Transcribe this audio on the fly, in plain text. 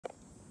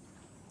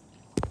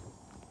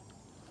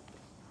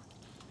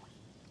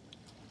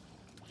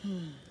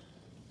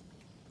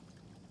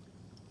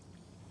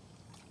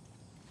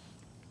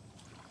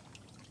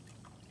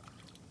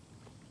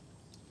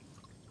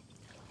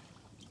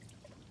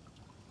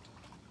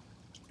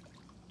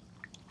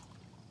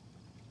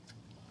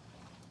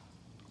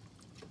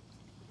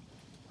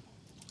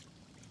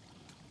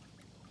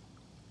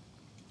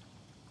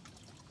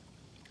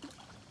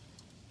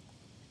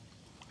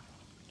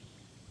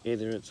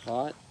Either it's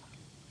hot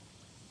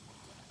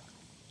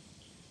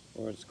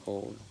or it's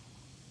cold.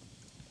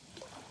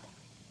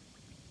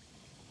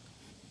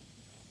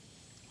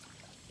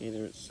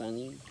 Either it's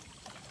sunny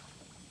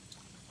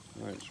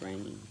or it's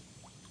raining.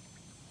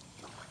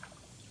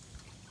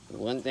 The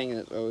one thing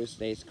that always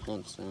stays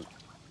constant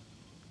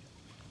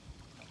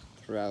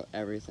throughout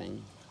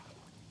everything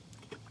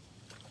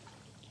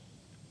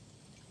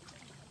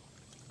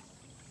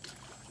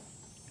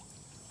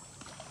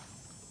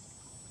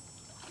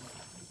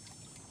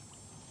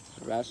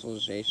the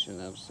rationalization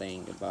of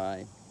saying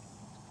goodbye.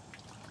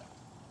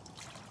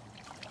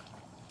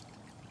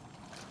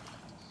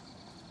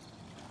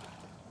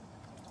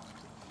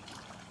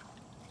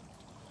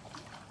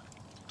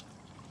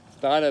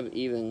 Thought of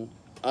even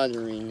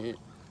uttering it.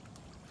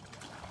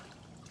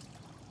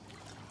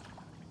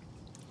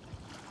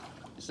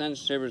 It sends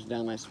shivers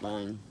down my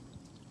spine.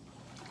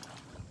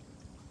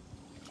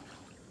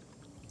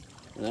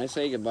 When I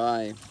say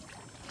goodbye,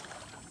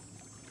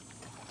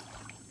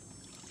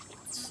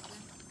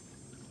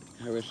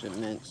 I wish it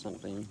meant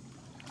something.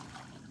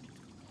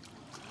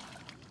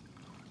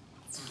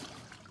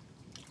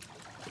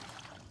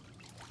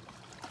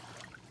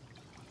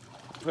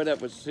 I put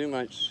up with too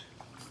much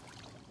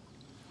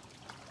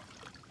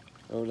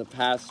over the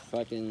past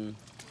fucking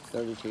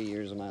 32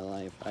 years of my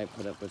life. I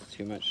put up with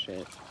too much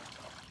shit.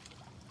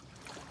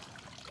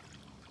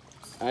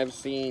 I've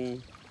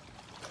seen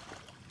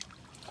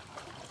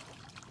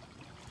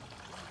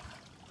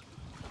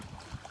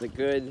the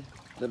good,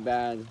 the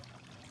bad,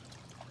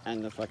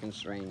 and the fucking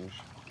strange.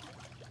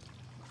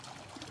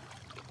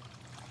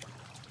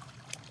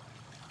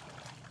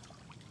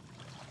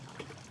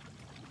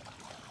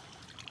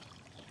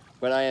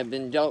 But I have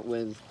been dealt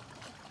with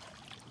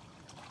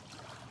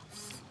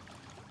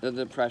the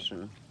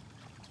depression.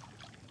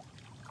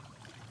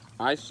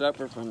 I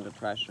suffer from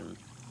depression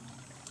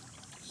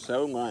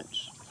so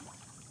much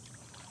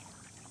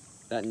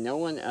that no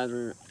one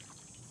ever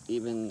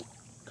even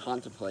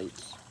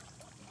contemplates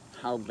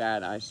how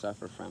bad I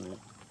suffer from it.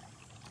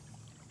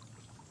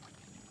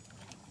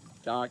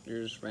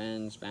 Doctors,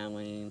 friends,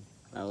 family,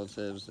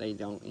 relatives, they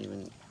don't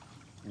even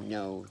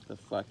know the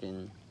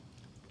fucking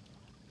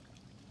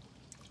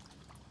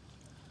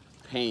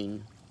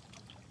pain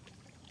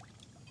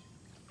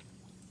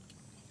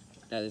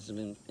that has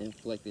been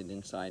inflicted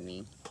inside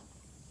me.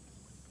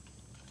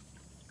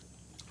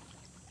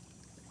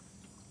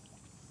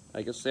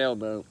 Like a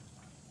sailboat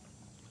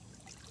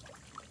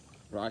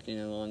rocking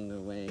along the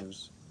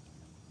waves.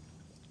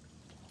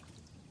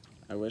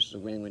 I wish the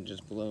wind would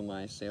just blow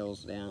my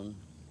sails down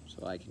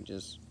so I can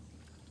just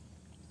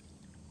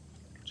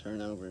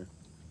turn over.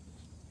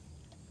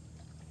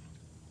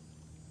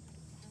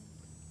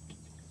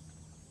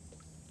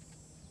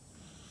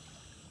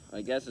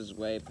 I guess it's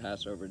way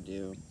past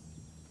overdue.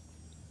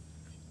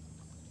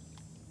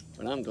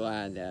 But I'm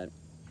glad that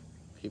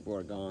people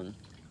are gone.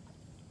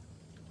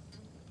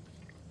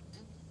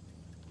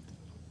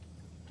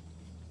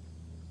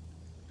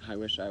 I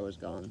wish I was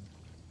gone.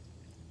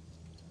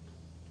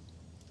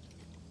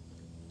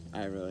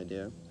 I really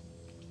do.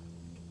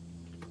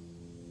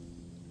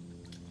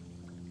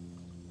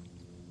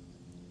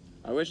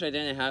 I wish I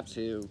didn't have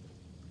to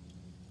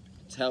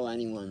tell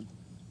anyone.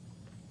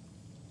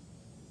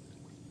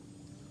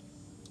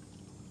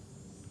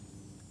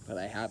 But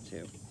I have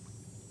to.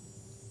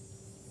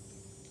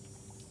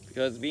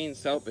 Because being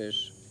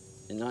selfish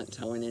and not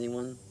telling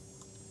anyone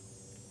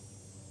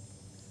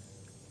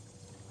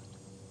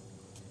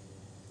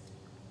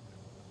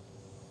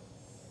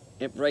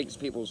it breaks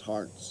people's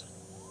hearts.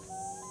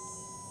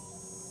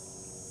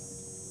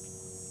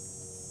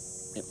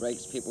 It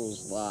breaks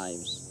people's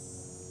lives.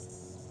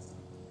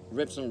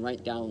 Rips them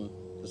right down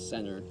the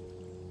center.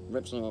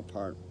 Rips them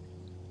apart.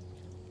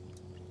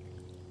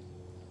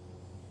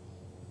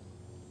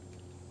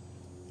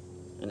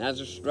 And as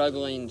they're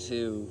struggling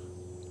to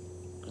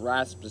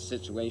grasp the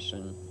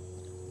situation,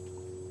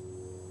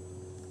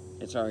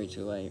 it's already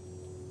too late.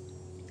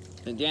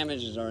 The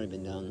damage has already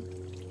been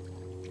done.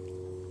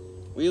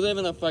 We live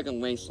in a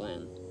fucking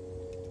wasteland.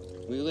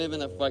 We live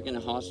in a fucking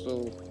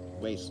hostile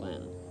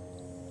wasteland.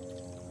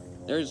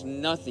 There's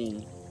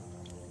nothing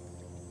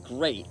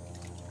great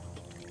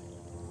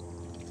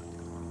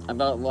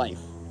about life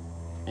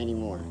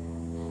anymore.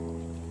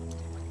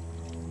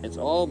 It's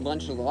all a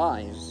bunch of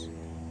lies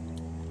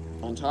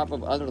on top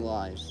of other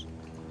lies.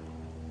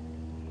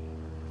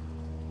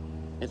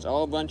 It's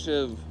all a bunch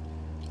of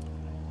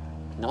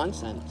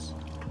nonsense.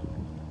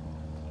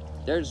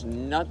 There's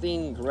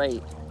nothing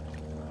great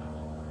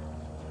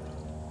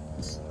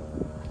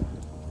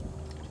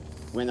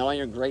when all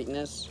your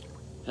greatness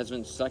has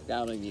been sucked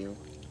out of you.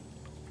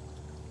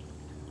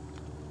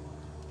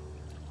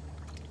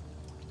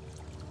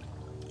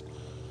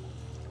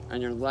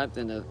 and you're left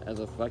as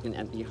a fucking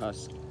empty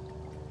husk.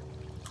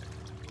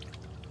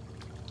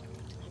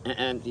 An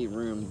empty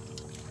room.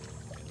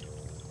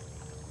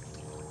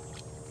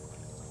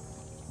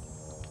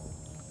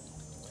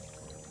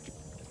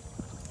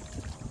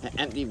 An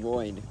empty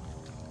void.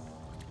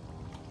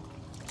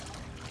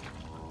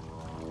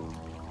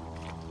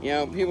 You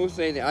know, people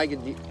say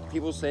that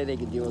people say they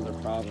could deal with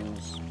their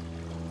problems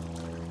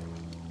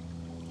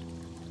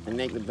and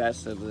make the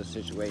best of the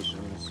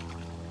situations.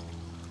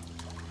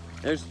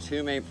 There's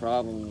too many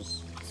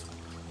problems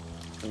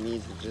for me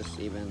to just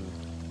even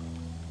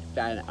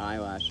bat an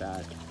eyelash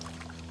at.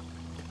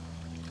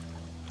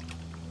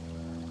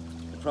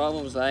 The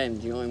problems I am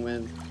dealing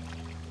with,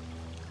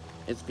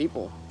 it's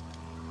people.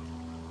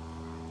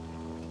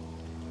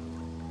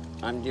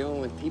 I'm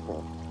dealing with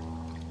people.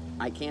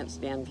 I can't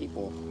stand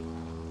people.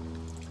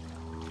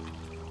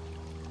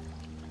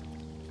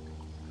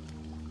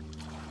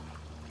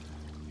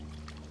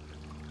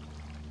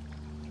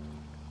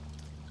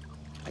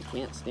 I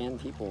can't stand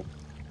people.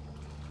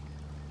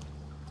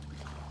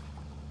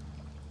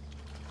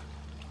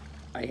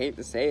 I hate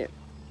to say it.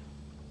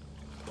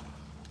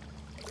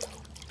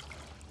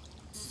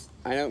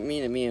 I don't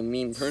mean to be a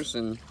mean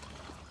person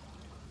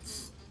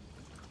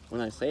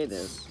when I say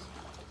this,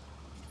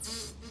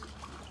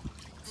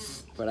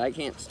 but I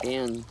can't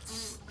stand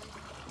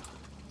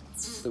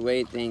the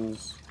way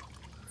things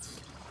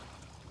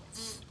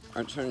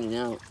are turning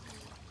out.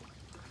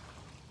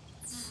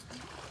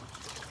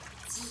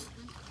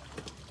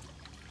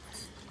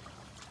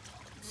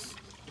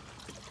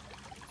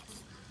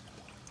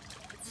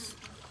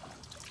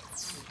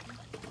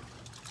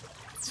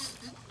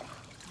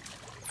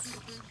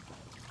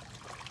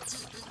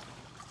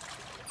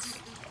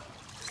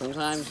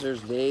 Sometimes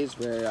there's days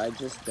where I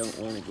just don't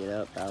want to get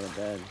up out of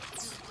bed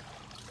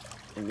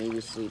and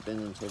maybe sleep in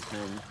until 10.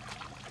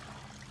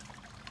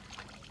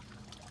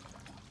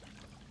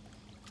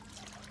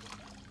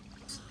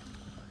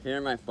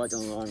 Hearing my fucking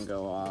alarm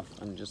go off,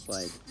 I'm just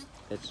like,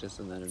 it's just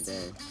another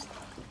day.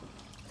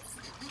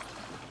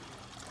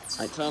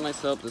 I tell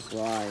myself this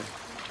lie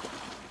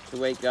to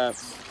wake up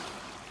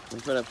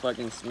and put a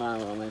fucking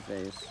smile on my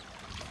face,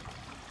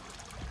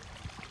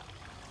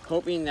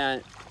 hoping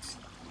that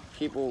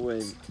people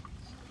would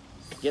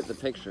get the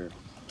picture,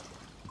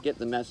 get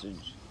the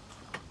message,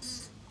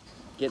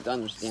 get the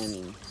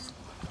understanding.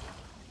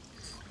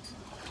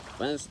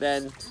 But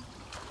instead,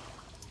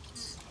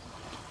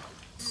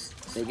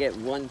 they get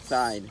one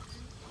side.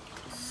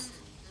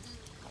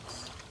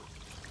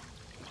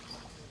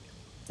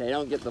 They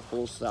don't get the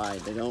full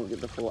side. They don't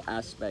get the full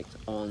aspect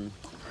on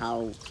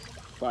how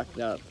fucked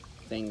up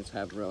things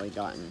have really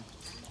gotten.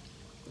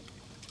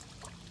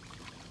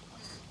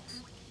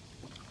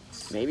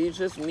 Maybe it's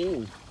just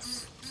me.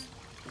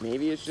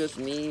 Maybe it's just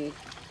me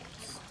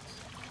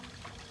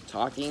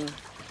talking.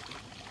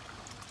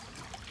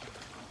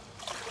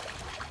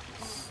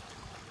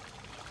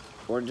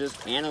 Or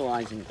just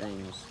analyzing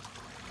things.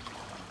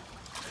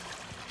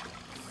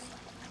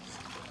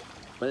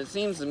 But it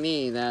seems to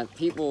me that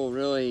people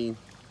really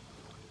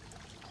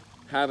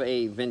have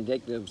a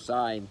vindictive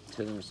side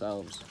to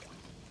themselves.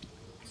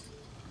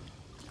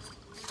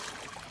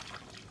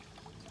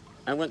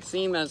 And what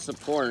seem as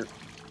support,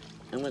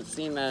 and what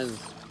seem as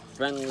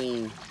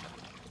friendly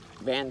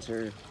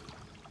banter,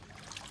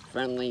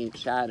 friendly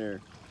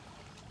chatter,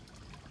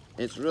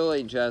 it's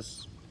really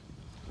just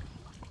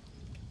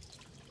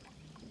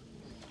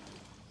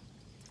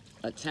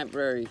a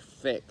temporary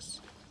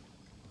fix.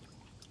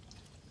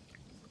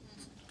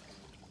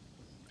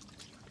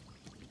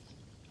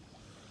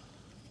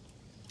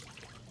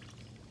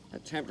 A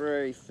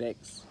temporary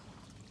fix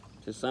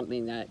to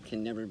something that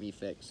can never be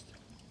fixed.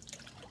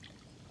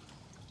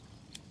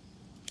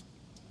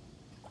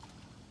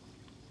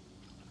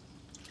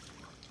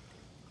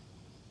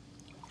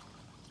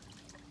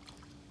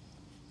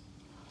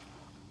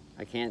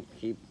 I can't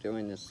keep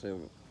doing this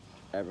to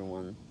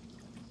everyone.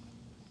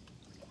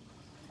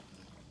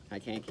 I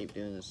can't keep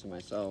doing this to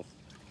myself.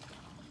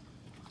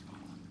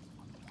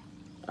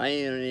 I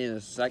either need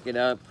to suck it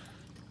up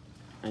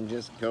and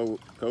just go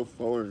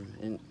forward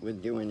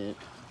with doing it.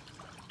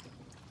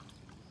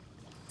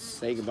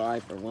 Say goodbye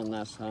for one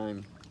last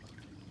time.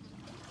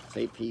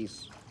 Say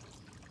peace.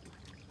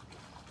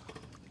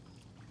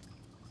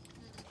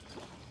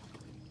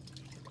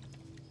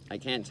 I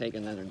can't take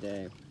another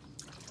day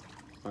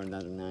or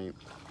another night.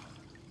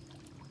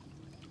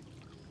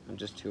 I'm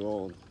just too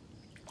old.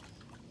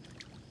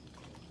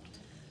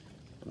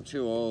 I'm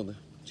too old,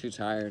 too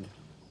tired,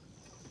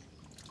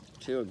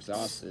 too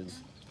exhausted.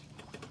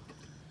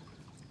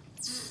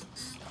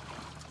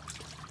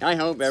 I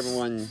hope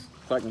everyone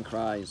fucking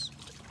cries.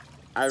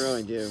 I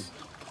really do.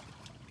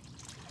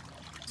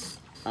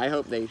 I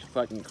hope they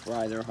fucking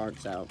cry their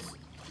hearts out.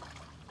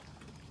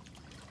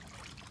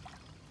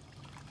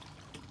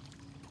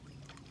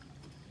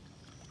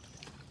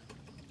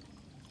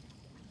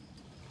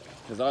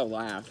 Because I'll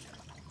laugh.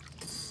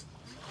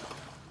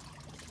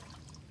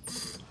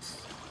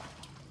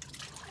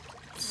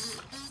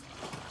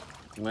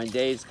 When my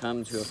days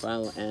come to a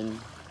final end,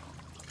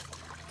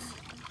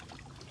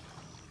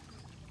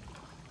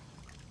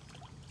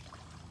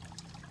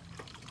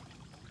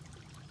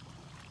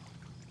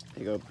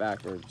 They go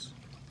backwards.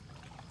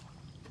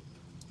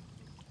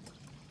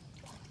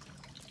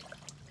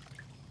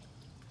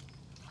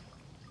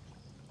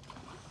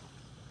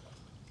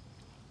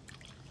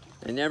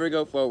 They never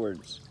go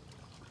forwards.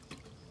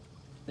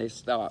 They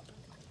stop.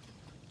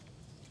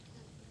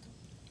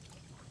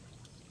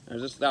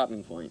 There's a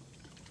stopping point.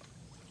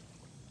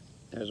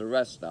 There's a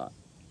rest stop.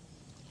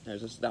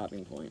 There's a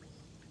stopping point.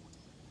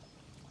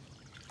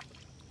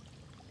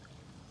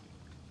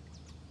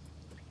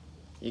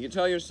 You can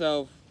tell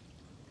yourself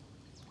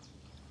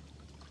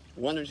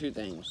one or two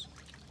things.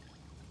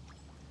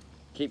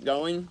 Keep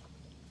going,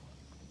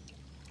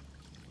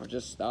 or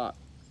just stop.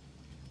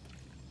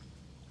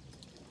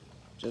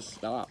 Just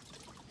stop.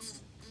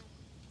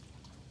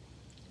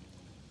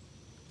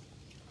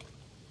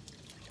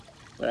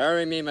 But I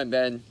already made my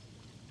bed.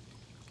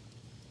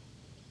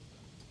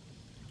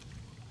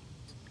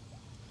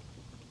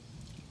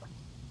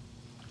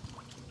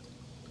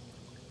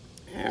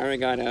 I already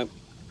got up.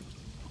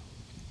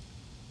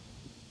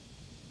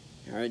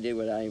 I already did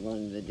what I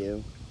wanted to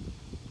do,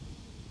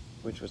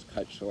 which was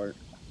cut short.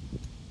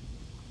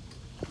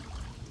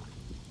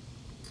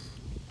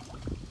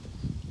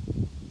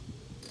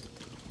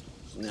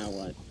 So now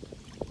what?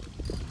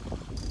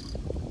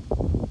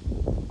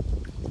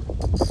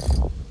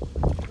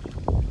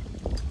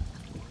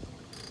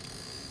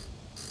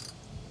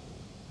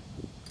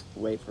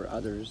 Wait for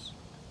others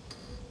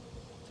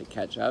to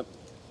catch up.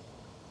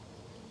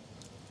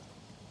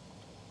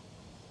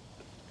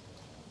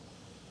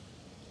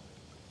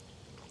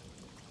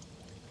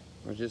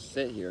 Or just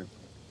sit here.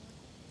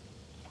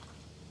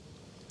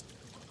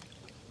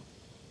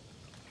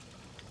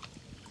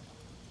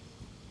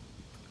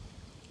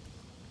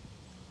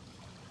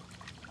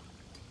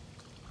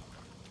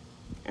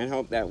 And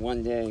hope that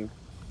one day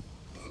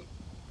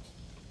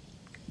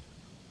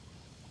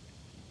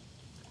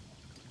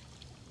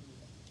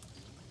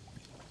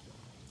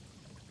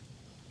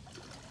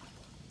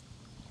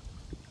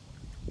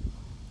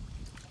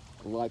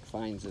luck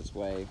finds its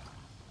way.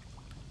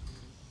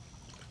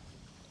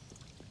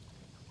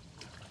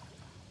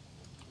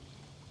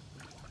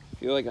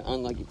 I feel like an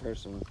unlucky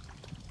person.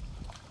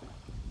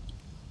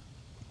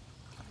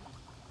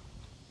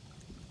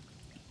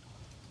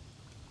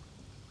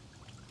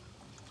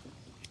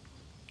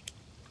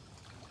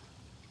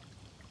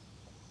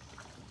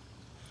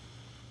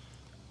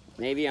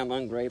 Maybe I'm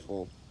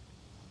ungrateful.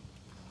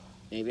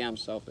 Maybe I'm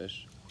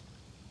selfish.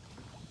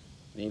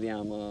 Maybe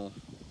I'm a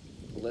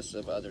list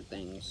of other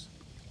things.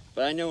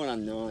 But I know what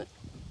I'm not.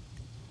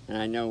 And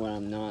I know what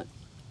I'm not.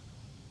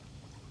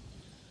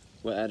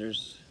 What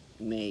others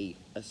may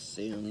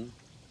assume.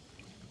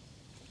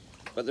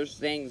 But there's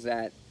things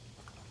that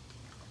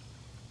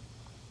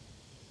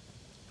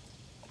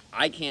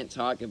I can't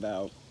talk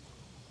about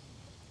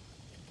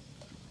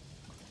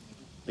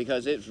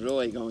because it's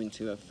really going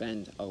to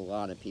offend a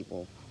lot of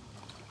people.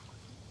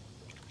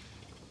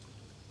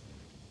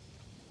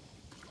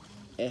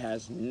 It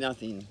has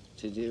nothing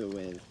to do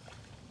with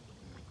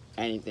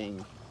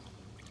anything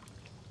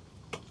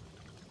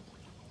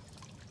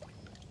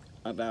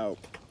about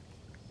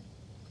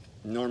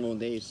normal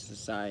day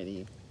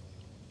society.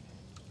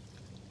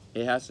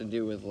 It has to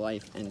do with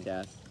life and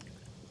death.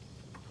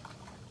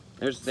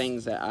 There's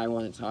things that I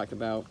want to talk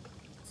about.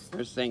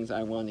 There's things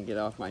I want to get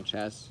off my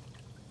chest.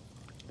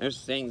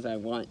 There's things I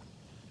want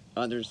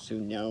others to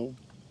know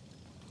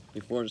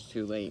before it's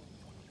too late.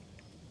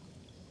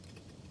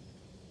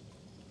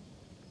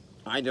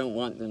 I don't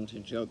want them to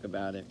joke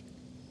about it.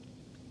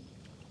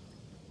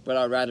 But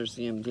I'd rather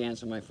see them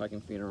dance at my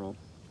fucking funeral.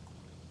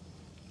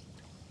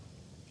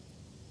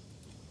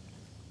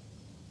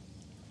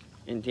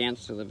 And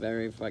dance to the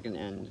very fucking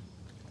end.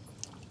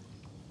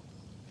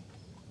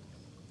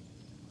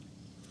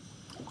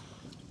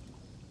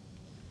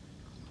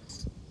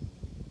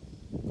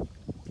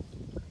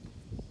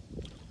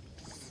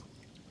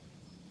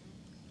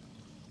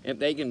 If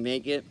they can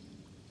make it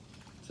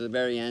to the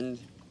very end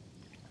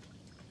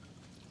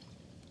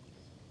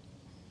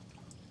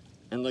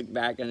and look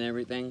back on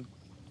everything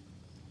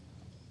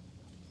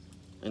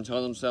and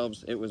tell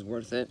themselves it was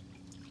worth it,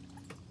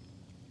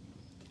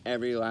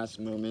 every last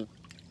moment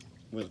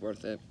was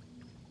worth it.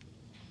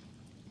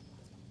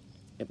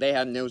 If they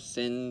have no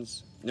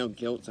sins, no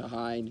guilt to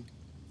hide,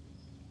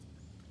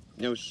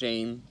 no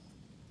shame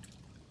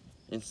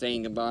in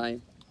saying goodbye,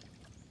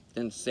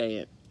 then say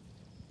it.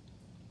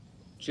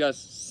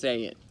 Just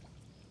say it.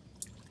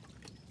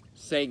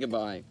 Say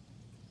goodbye.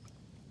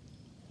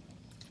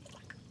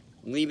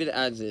 Leave it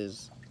as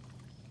is.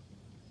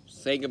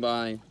 Say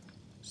goodbye.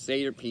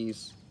 Say your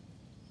piece.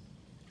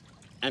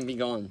 And be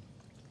gone.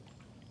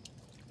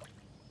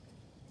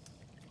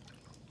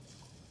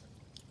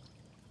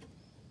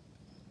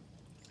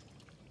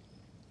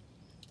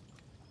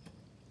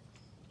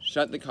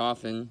 Shut the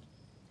coffin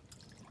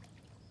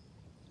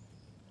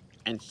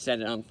and set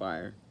it on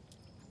fire.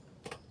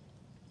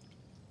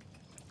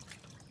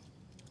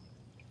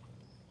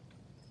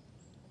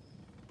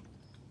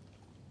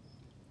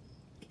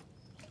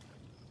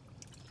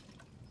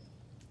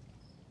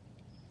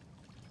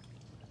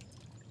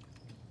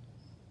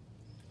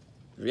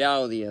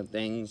 reality of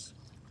things.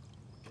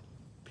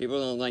 People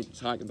don't like to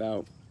talk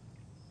about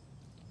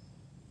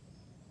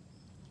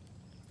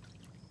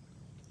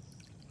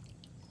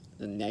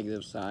the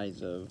negative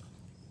sides of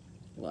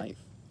life,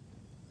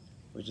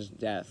 which is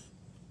death.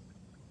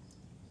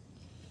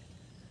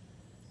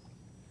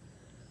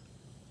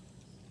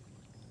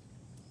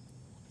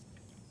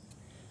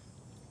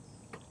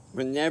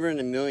 But never in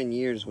a million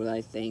years would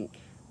I think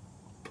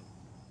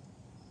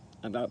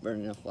about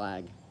burning a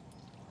flag.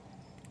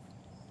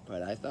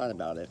 But I thought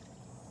about it.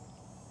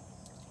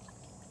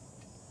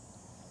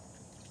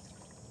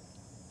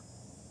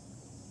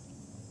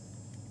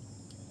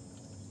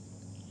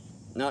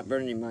 Not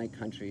burning my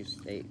country's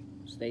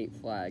state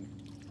flag,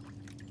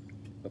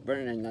 but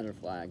burning another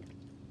flag.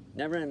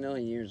 Never in a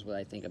million years would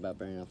I think about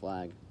burning a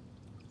flag.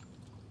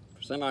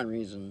 For some odd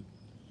reason,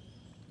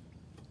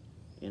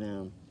 you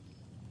know,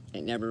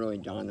 it never really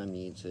dawned on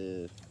me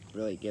to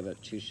really give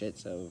up two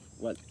shits of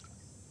what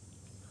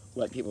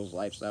people's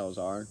lifestyles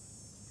are.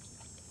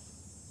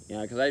 You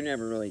know, because I've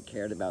never really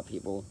cared about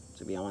people,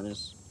 to be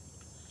honest.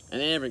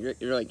 And they never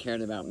really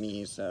cared about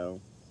me,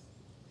 so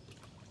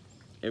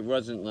it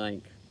wasn't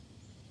like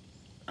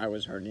I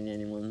was hurting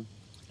anyone.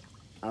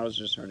 I was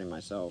just hurting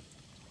myself.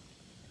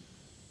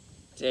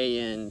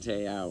 Day in,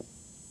 day out.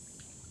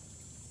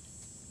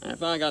 And I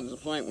finally got to the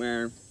point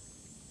where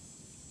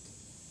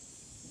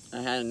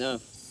I had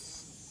enough.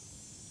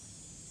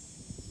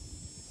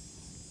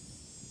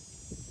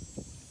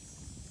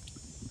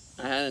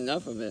 I had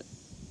enough of it.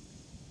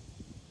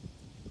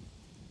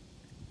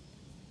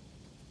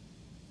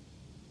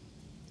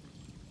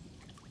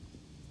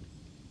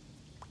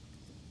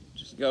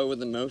 Just go with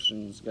the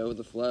motions, go with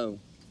the flow.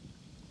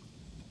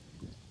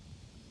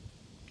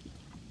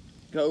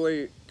 Go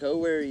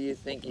where you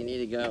think you need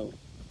to go.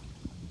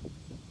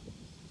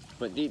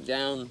 But deep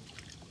down,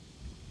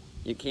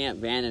 you can't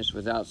vanish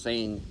without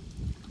saying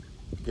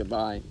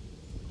goodbye.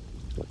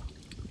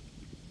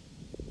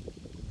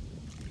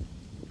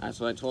 That's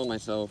what I told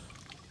myself.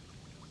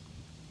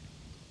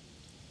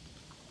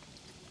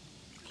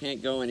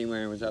 Can't go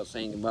anywhere without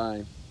saying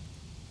goodbye.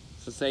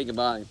 So say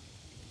goodbye.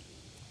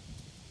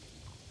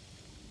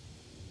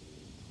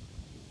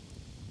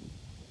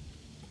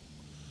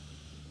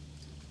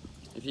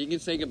 If you can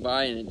say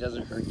goodbye and it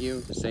doesn't hurt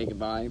you to say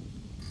goodbye,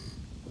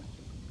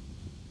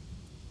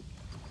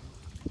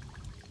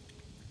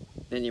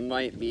 then you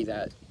might be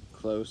that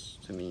close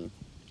to me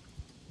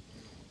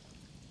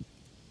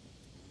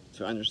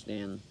to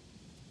understand.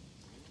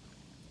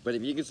 But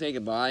if you can say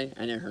goodbye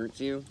and it hurts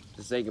you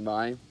to say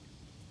goodbye,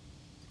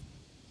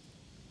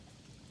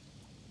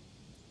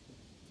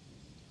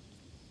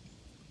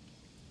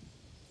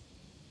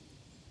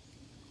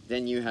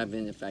 then you have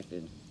been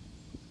affected.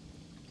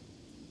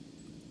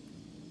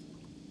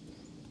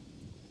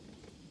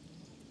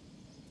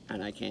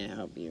 And I can't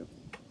help you.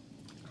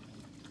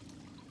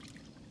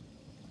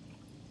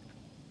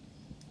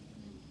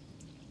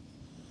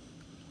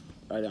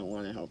 I don't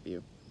want to help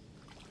you.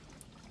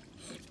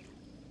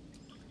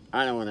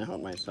 I don't want to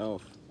help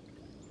myself.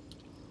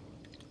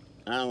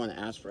 I don't want to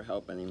ask for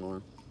help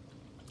anymore.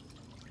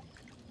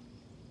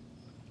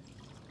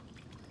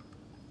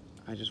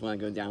 I just want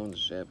to go down with the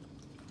ship.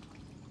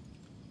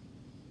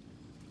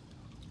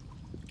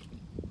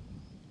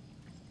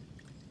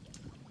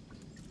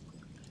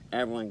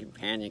 Everyone can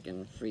panic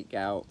and freak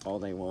out all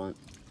they want.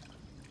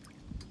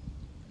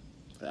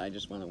 But I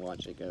just want to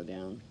watch it go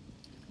down.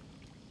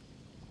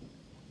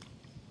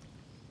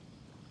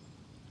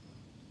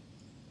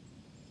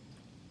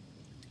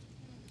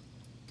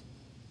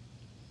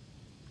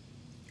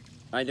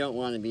 I don't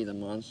want to be the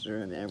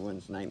monster in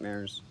everyone's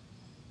nightmares.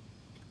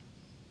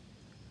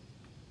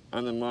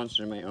 I'm the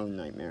monster in my own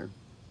nightmare.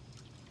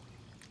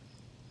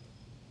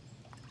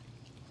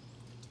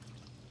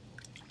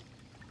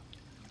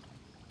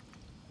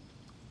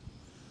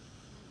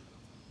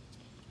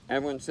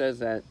 Everyone says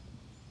that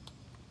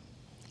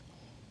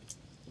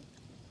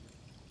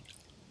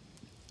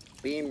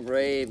being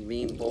brave,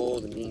 being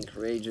bold, and being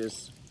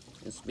courageous,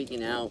 and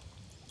speaking out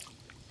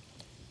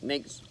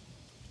makes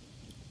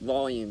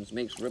volumes,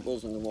 makes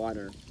ripples in the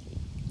water.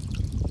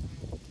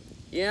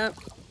 Yeah,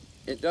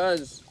 it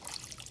does.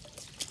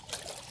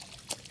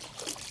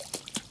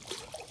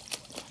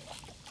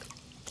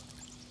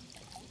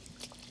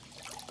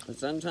 But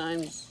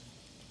sometimes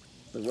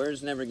the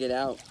words never get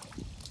out.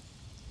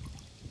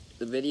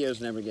 The videos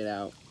never get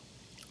out.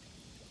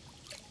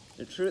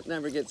 The truth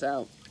never gets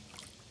out.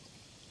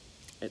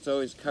 It's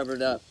always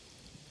covered up,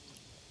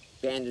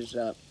 bandaged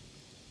up,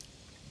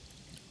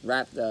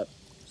 wrapped up,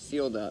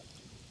 sealed up,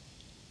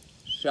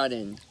 shut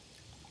in,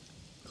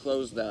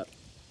 closed up,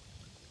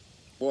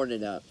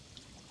 boarded up.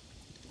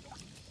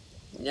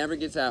 It never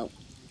gets out.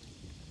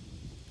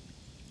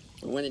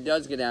 But when it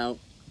does get out,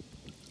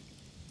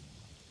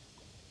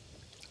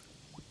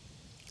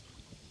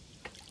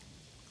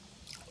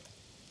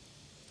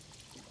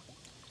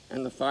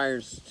 and the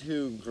fire's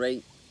too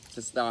great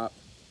to stop,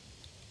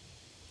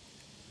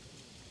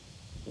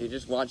 you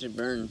just watch it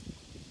burn.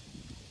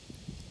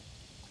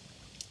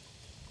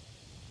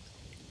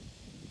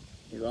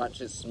 You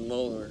watch it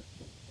smolder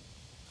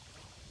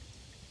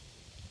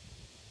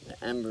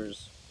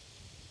embers.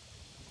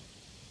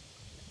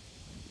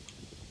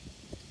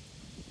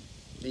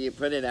 Do you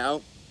put it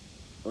out,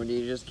 or do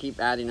you just keep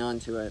adding on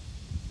to it?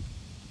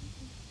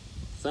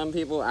 Some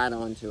people add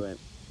on to it.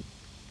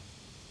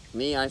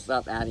 Me, I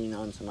stopped adding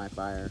on to my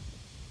fire.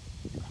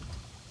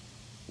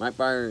 My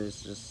fire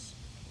is just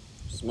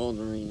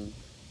smoldering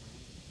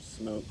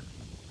smoke.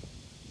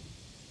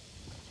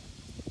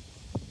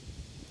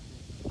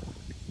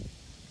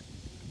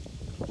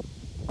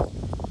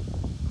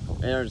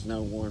 There's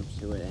no warmth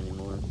to it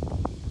anymore.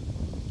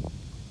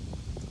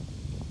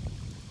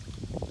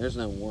 There's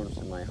no warmth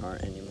in my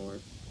heart anymore.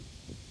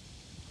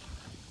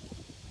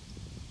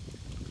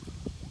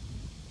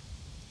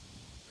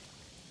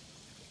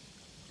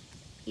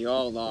 You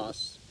all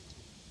lost.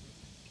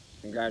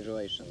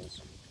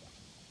 Congratulations.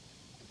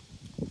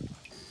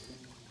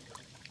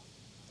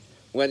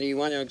 Whether you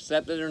want to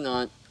accept it or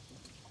not,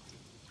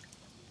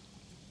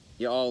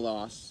 you all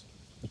lost.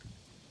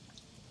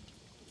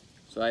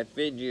 So I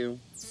bid you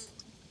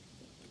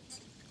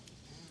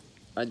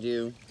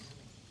adieu.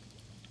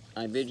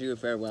 I bid you a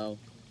farewell.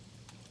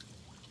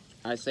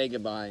 I say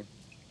goodbye.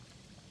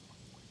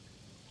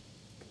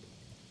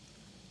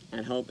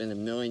 And hope in a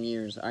million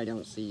years I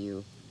don't see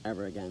you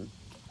ever again.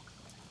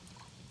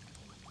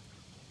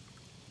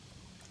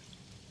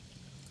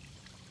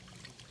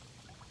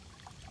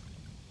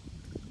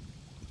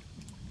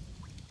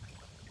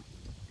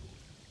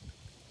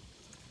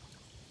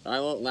 I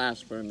won't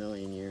last for a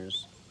million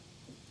years.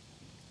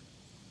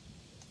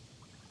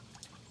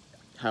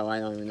 Hell, I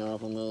don't even know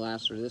if I'm gonna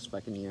last for this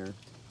fucking year.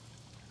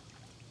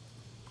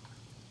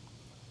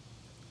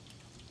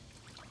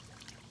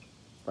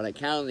 But I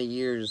counted the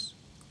years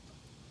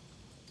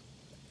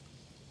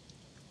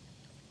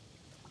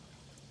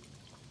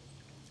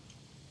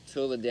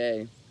till the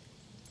day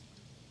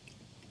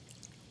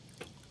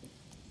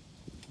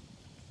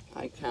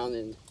I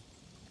counted,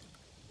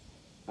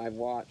 I've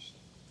watched,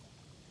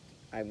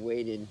 I've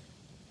waited.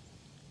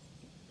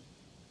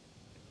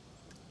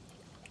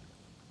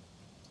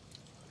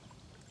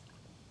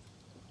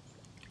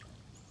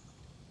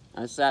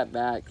 I sat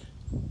back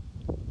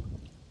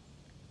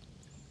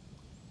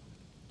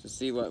to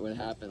see what would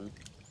happen.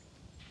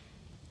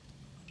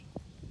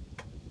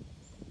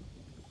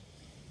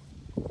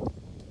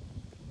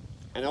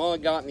 And all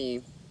it got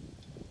me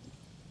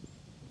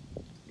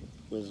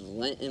was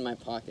lint in my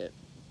pocket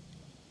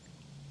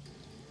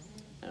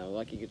and a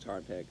lucky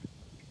guitar pick.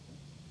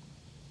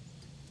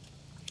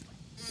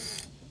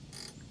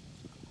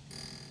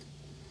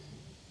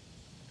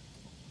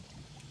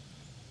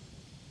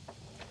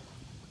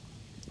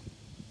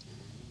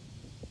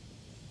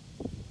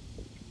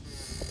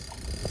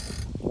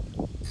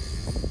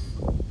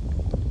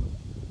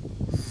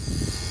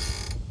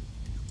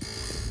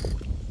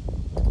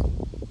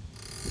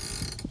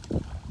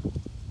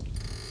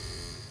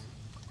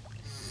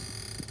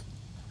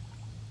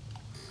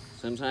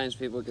 Sometimes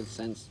people can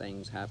sense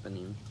things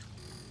happening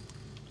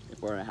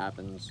before it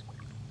happens.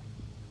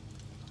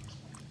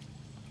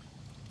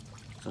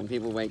 Some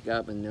people wake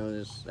up and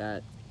notice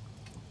that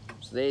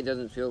today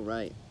doesn't feel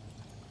right.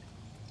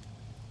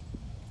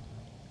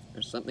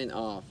 There's something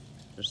off.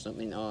 There's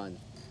something odd.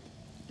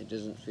 It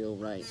doesn't feel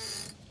right.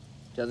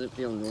 It doesn't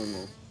feel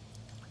normal.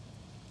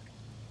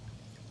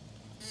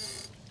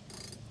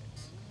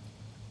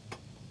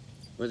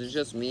 Was it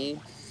just me?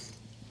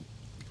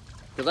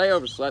 Because I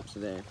overslept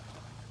today.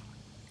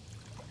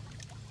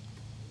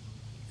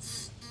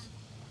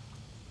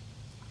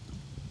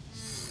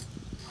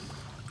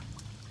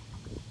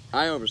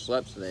 I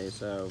overslept today,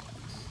 so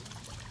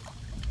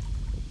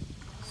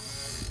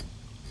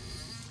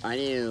I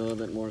needed a little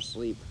bit more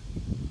sleep.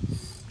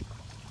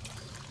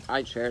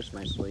 I cherish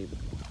my sleep.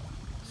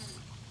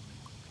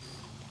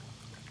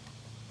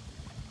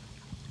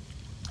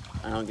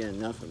 I don't get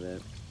enough of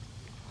it.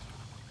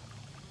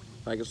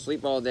 If I could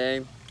sleep all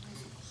day,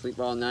 sleep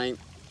all night,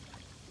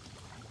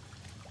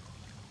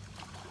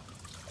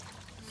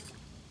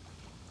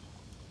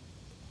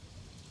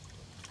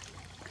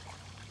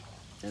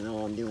 and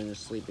all I'm doing is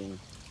sleeping.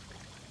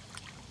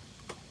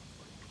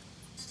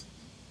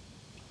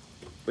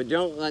 But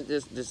don't let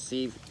this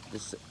deceive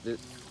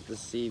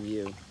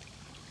you.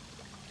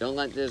 Don't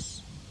let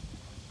this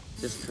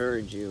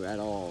discourage you at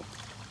all.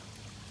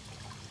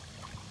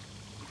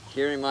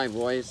 Hearing my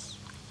voice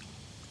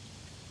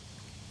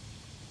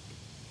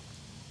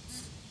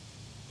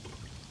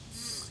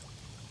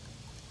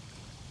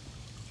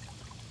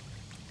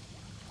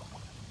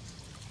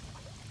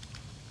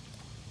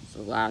it's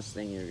the last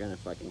thing you're gonna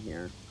fucking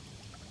hear.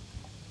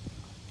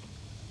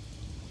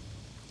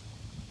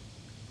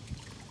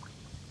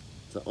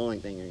 It's the only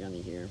thing you're gonna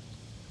hear.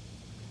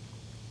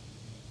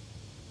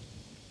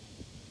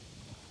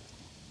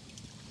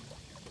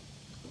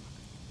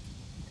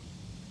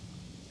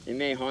 It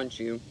may haunt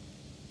you.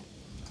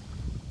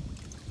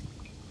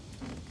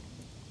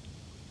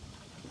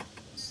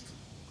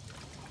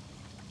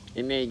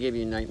 It may give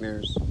you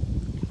nightmares.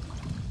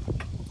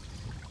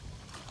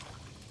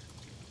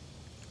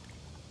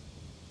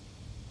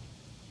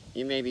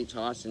 You may be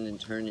tossing and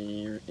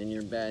turning in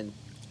your bed,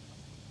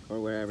 or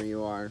wherever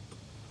you are,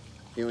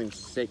 feeling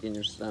sick in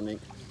your stomach,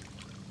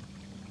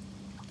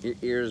 your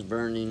ears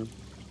burning.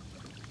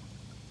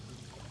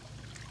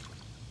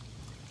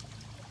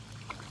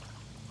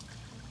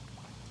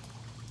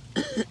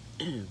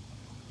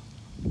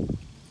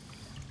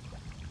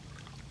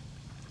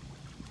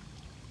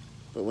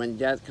 But when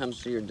death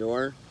comes to your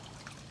door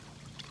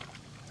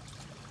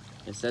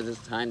and says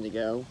it's time to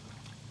go,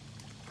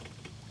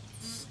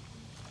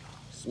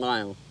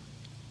 smile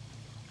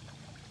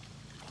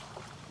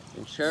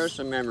and cherish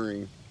a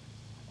memory,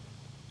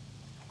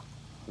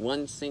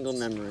 one single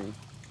memory.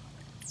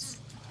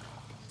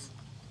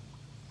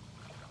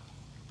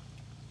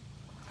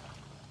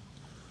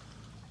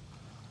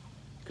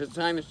 Because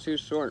time is too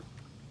short.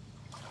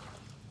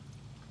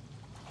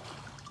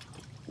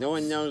 No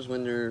one knows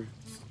when their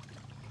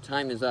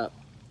time is up.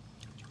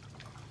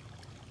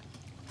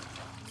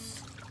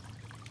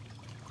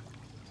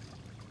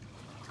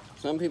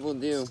 Some people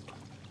do.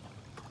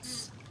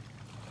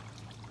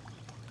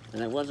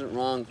 And it wasn't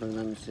wrong for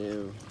them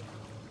to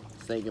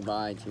say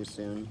goodbye too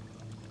soon.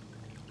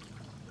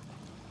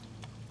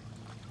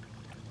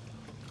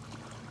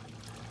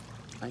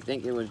 I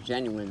think it was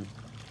genuine.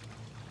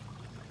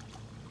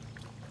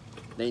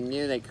 They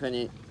knew they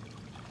couldn't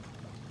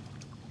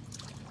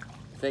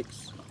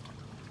fix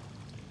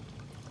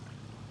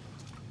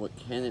what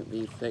can it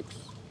be fixed.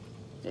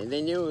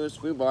 They knew it was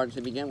foobarred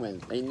to begin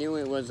with. They knew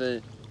it was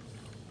a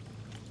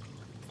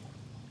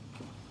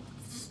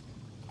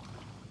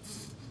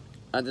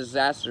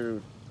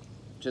disaster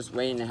just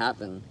waiting to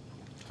happen.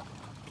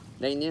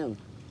 They knew.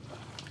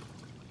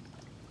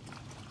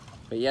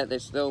 But yet they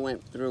still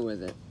went through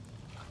with it.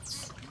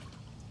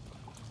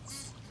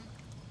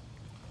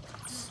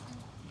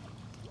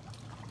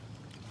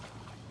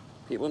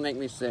 People make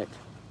me sick.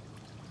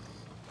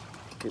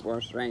 People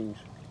are strange.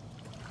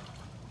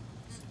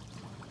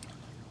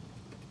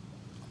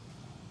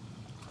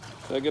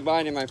 So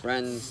goodbye to my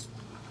friends.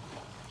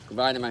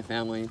 Goodbye to my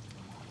family.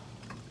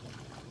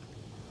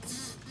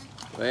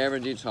 If I ever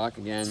do talk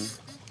again,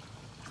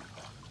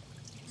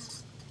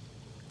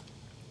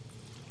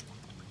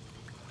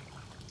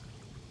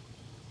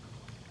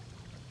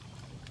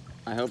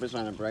 I hope it's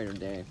on a brighter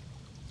day.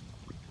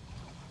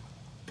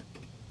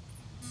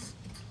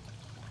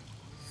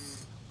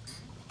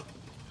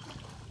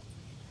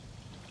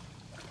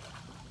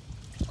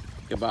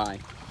 Goodbye.